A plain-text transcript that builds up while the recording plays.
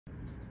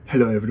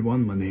Hello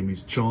everyone, my name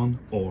is John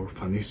or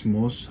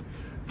Fanissimos.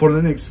 For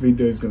the next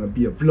video is gonna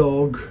be a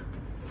vlog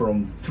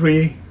from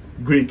 3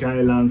 Greek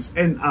islands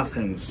and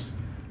Athens.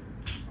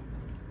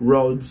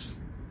 Rhodes,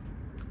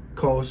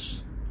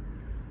 Kos,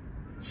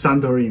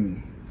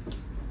 Santorini.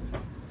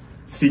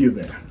 See you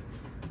there.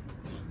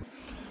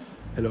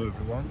 Hello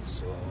everyone,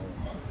 so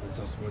I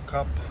just woke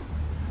up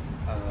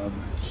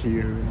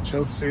here in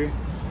Chelsea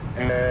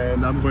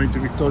and I'm going to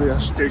Victoria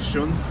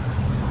Station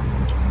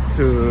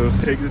to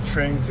take the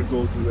train to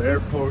go to the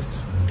airport,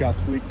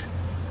 Gatwick,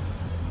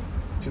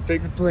 to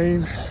take the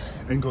plane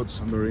and go to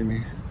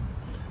Santorini.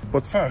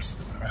 But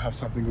first, I have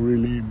something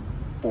really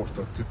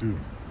important to do.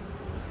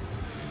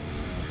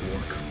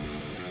 Work.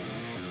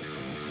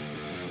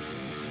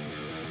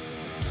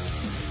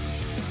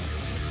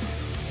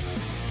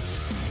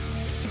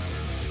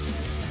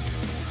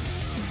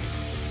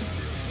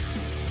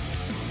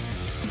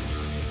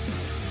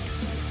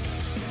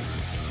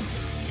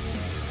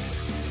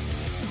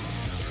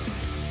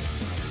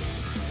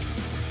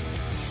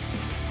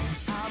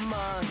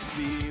 Must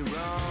be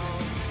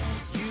wrong,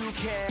 you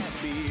can't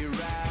be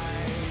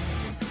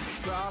right,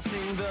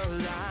 crossing the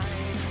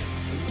line,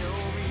 no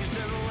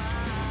reason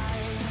why,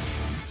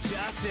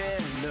 just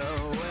in the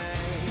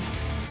way,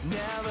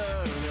 never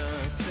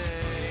the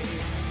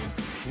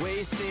same,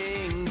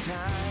 wasting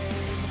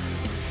time,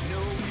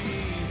 no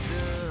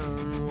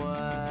reason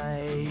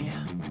why.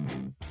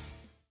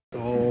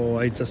 So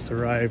I just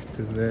arrived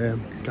to the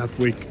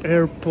Gatwick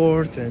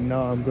airport and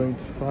now I'm going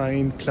to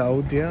find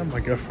Claudia,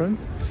 my girlfriend,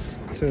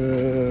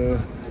 to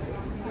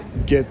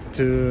get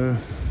to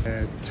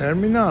a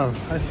terminal,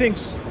 I think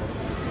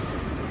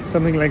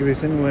something like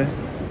this anyway.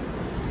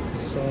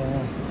 So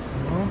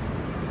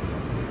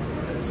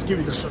let's give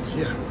it a shot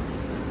here.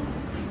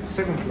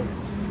 Second floor.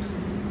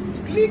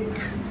 Click.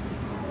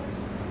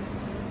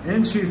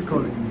 And she's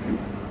calling me.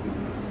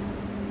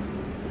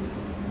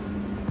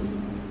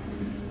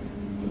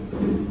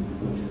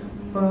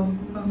 Bum,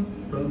 bum,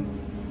 bum.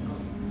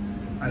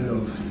 I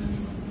love it.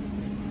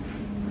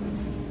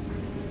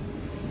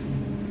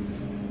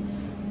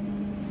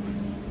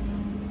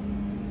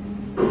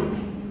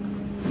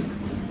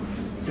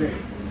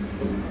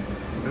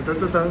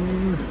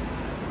 Dun.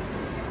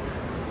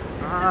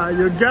 Ah,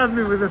 you got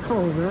me with the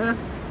phone, eh?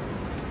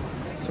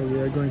 So we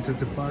are going to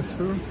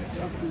departure.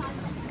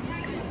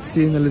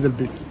 See you in a little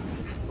bit.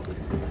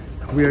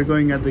 We are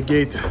going at the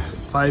gate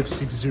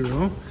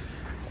 560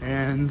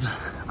 and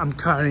I'm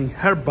carrying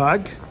her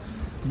bag,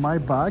 my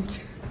bag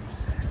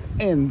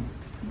and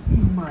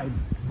my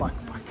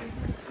backpack.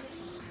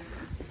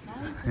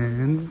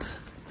 And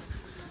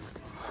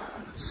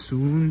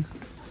soon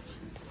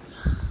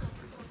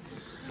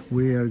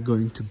we are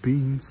going to be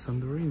in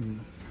Santorini.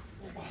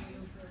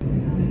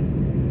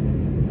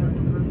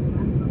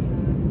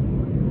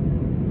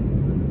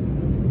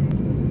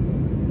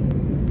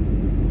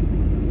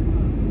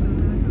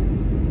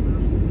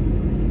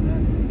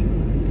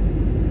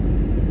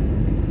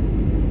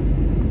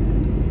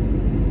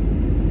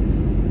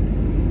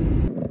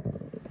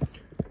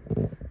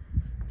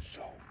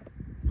 So,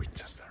 we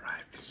just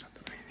arrived in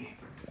Santorini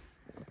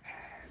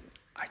and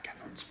I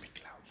cannot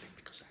speak loudly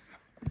because I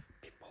have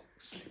people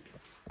sleeping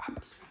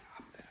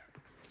up there,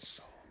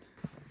 so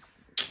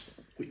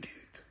we did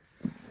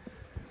it.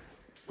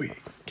 We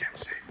can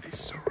save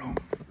this room.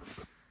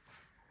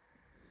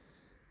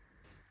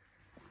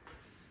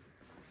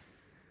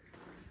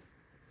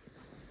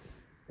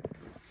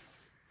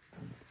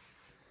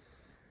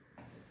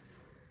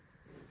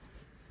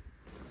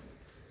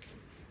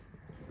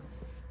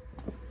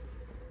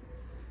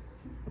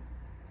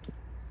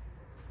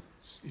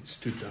 It's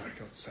too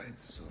dark outside,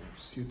 so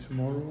see you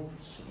tomorrow.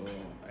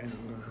 And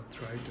I'm gonna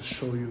try to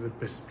show you the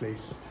best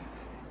place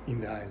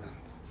in the island.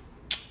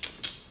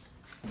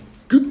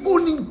 Good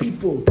morning,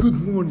 people.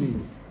 Good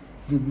morning.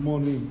 Good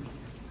morning.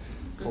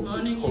 Good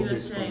morning, hold USA.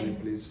 This for me,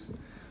 please.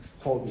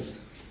 Hold it.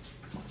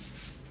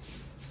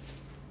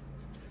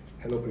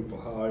 Hello, people.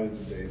 How are you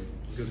today?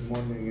 Good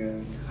morning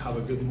and have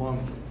a good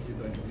month.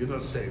 You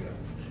don't say that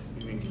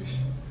in English.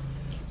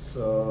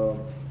 So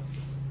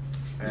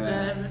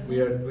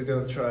we're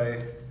gonna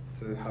try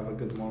to have a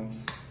good month,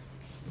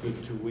 good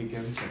 2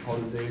 weekends and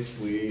holidays.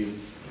 We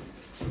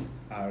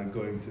are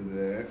going to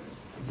the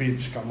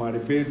beach,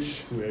 Kamari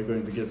Beach. We are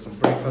going to get some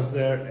breakfast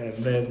there and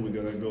then we're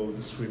gonna go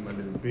to swim a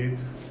little bit.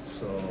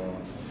 So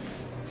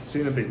see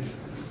you in a bit.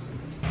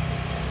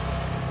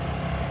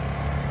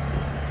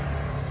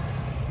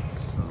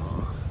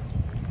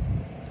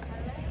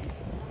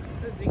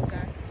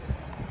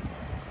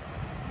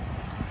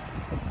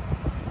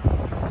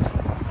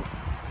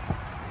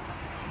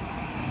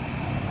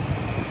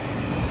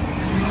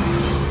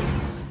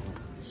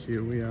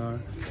 Here we are.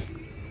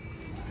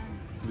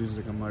 This is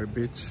the Kamari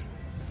Beach.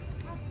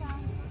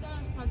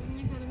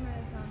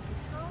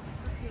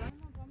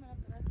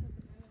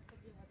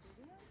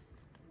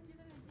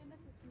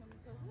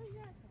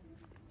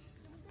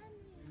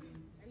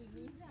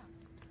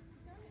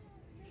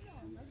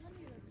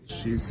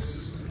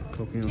 She's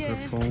talking on her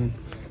phone.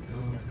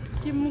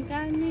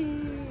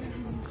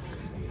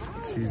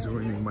 She's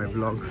ruining my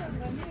vlog.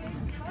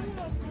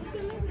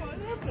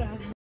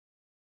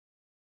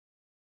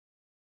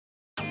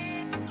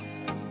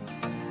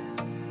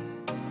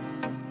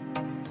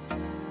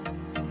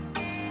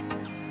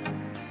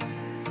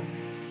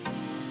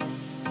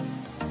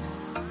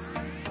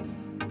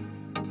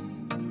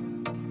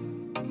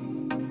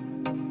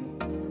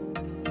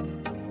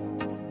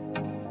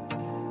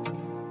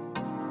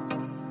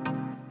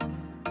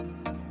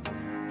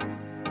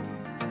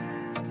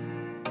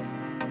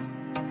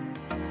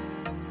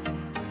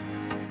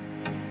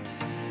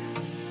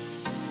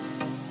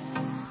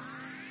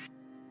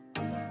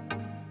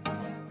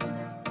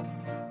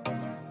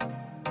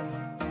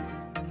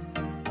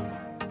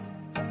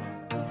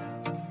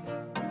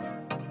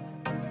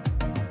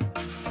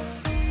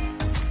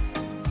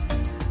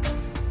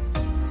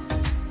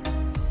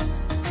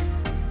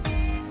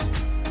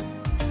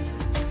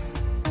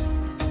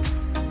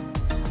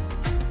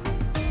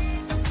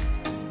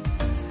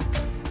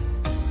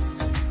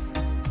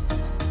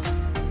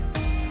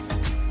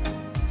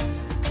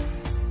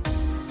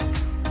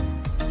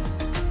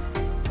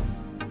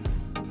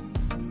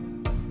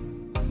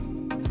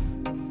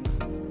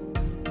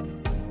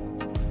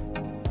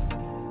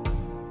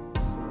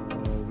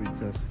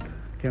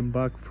 Came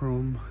back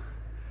from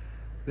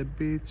the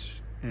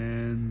beach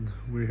and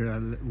we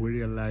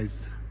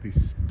realized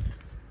this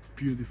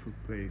beautiful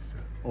place.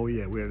 Oh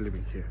yeah, we are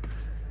living here.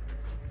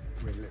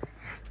 We're living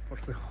for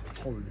the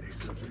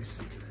holidays at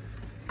least.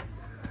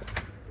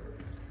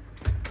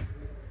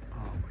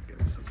 Oh my god,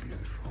 it's so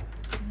beautiful.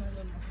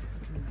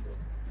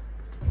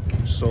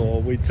 So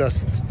we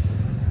just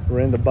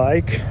ran the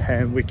bike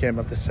and we came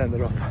at the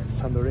center of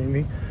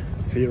Santorini,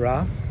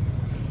 Fira.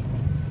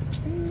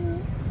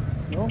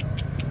 No?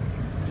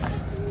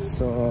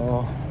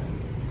 So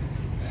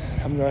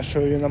I'm gonna show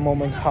you in a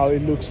moment how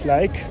it looks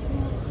like.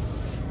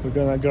 We're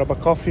gonna grab a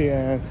coffee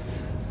and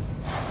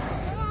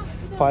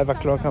 5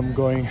 o'clock I'm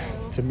going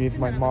to meet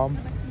my mom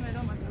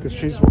because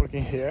she's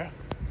working here.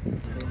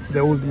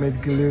 The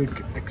ultimate Greek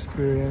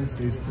experience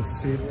is to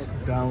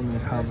sit down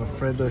and have a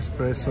freddo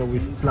espresso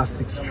with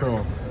plastic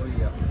straw.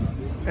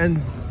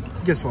 And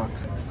guess what?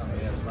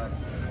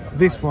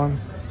 This one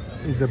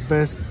is the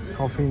best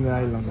coffee in the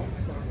island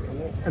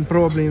and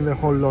probably in the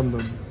whole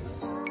London.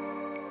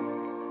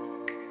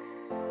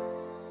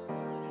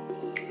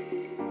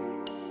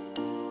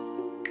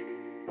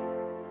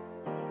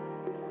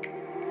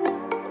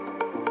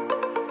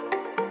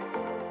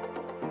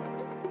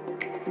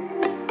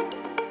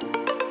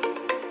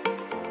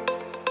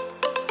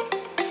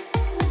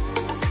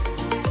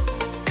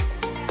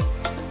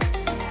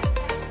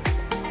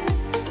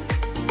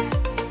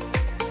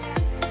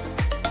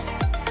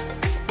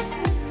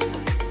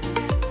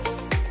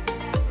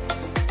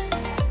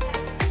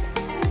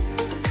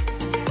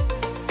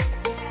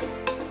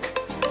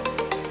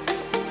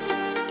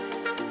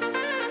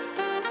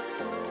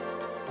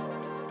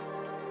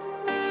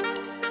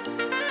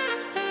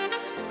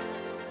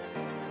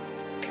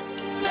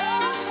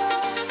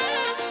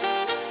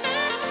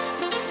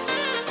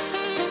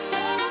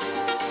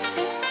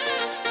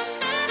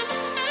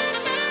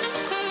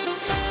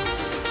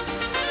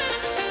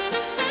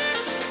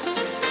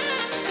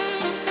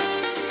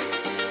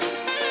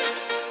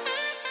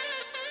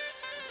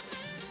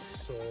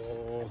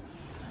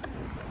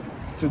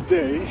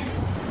 Today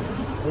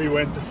we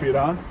went to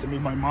Fira to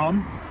meet my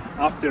mom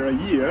after a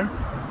year.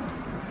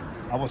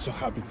 I was so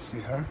happy to see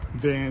her.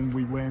 Then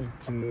we went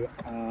to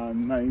a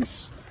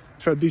nice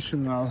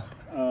traditional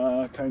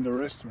kind of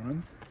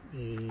restaurant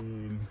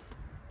in,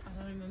 I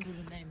don't remember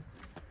the name.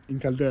 in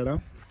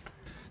Caldera.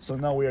 So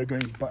now we are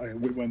going back.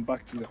 We went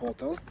back to the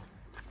hotel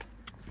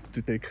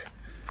to take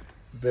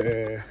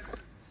the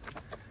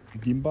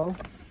gimbal,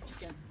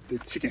 the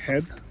chicken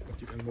head, but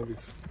you can move it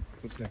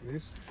just like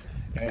this,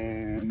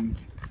 and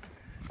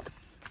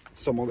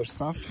some other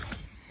stuff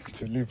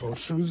to leave our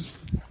shoes,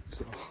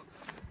 so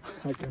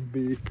I can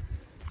be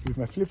with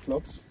my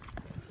flip-flops.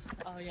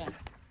 Oh yeah.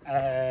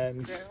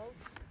 And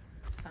Girls,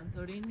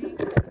 Santorini,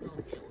 no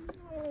heels.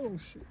 oh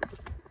shit!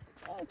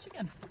 Oh,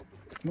 chicken.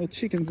 My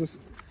chicken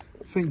just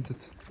fainted.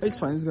 It's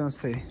fine. It's gonna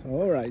stay.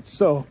 All right.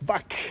 So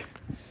back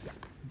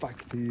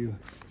to you.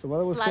 So what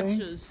I was Flat saying?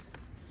 shoes.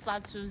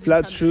 Flat shoes.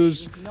 Flat in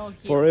shoes Santorini, no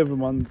heels. for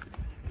everyone.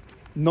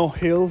 No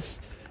hills.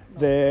 No.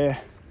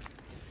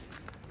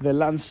 The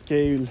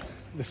landscape.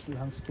 This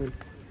landscape.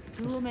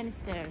 Too many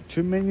stairs.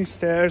 Too many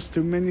stairs.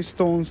 Too many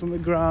stones on the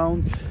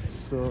ground.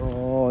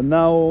 So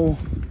now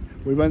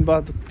we went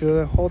back to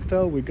the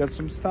hotel. We got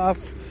some stuff,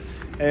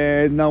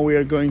 and now we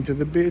are going to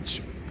the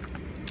beach.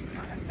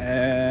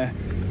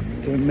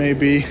 To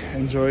maybe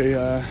enjoy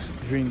a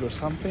drink or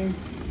something,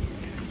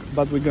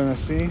 but we're gonna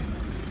see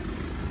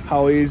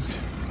how is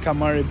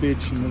Kamari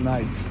Beach in the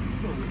night.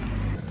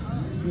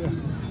 Yeah.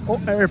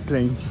 Oh,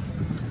 airplane.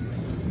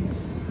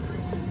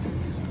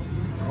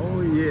 Oh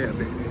yeah,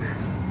 baby.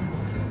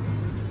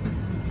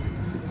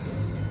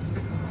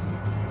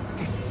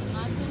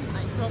 Martin,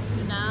 I drop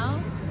you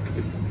now.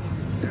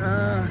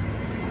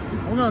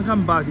 I'm gonna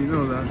come back, you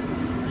know that.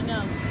 I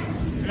know.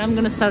 And I'm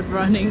gonna start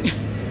running.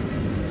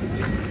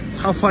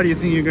 How far do you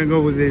think you can go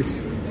with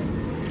this?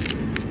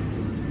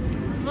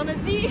 Wanna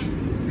see?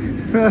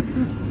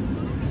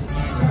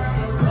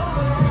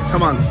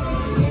 Come on.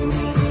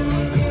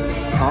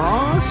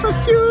 Oh, so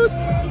cute.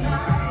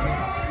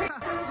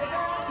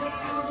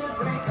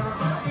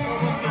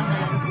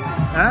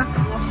 Huh?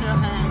 Wash your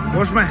hands.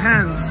 Wash my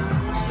hands.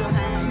 Wash your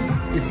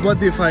hands.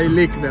 What if I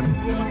lick them?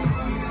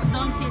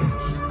 Don't kiss me.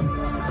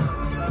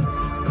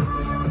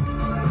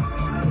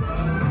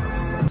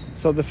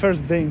 So the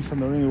first day in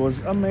Santorini was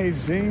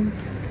amazing.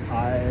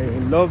 I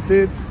loved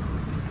it.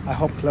 I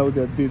hope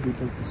Claudia did it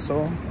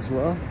so as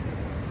well.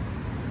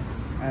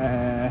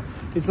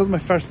 It's not my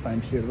first time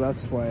here,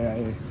 that's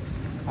why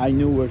I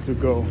knew where to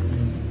go.